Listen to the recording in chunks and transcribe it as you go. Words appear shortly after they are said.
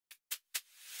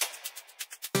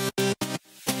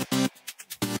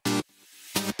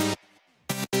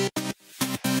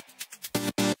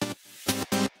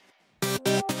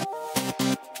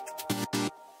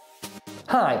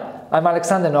Hi, I'm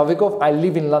Alexander Novicov. I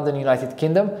live in London, United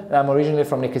Kingdom, and I'm originally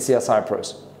from Nicosia,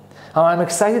 Cyprus. I'm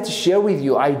excited to share with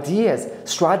you ideas,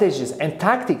 strategies, and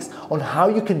tactics on how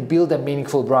you can build a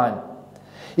meaningful brand.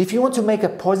 If you want to make a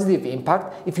positive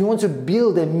impact, if you want to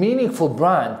build a meaningful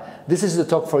brand, this is the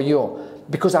talk for you,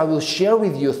 because I will share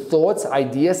with you thoughts,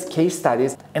 ideas, case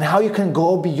studies, and how you can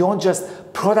go beyond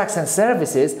just products and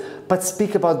services, but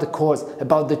speak about the cause,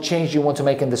 about the change you want to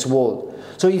make in this world.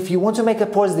 So if you want to make a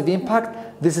positive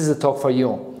impact, this is the talk for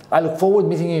you. I look forward to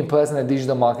meeting you in person at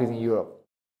Digital Marketing Europe.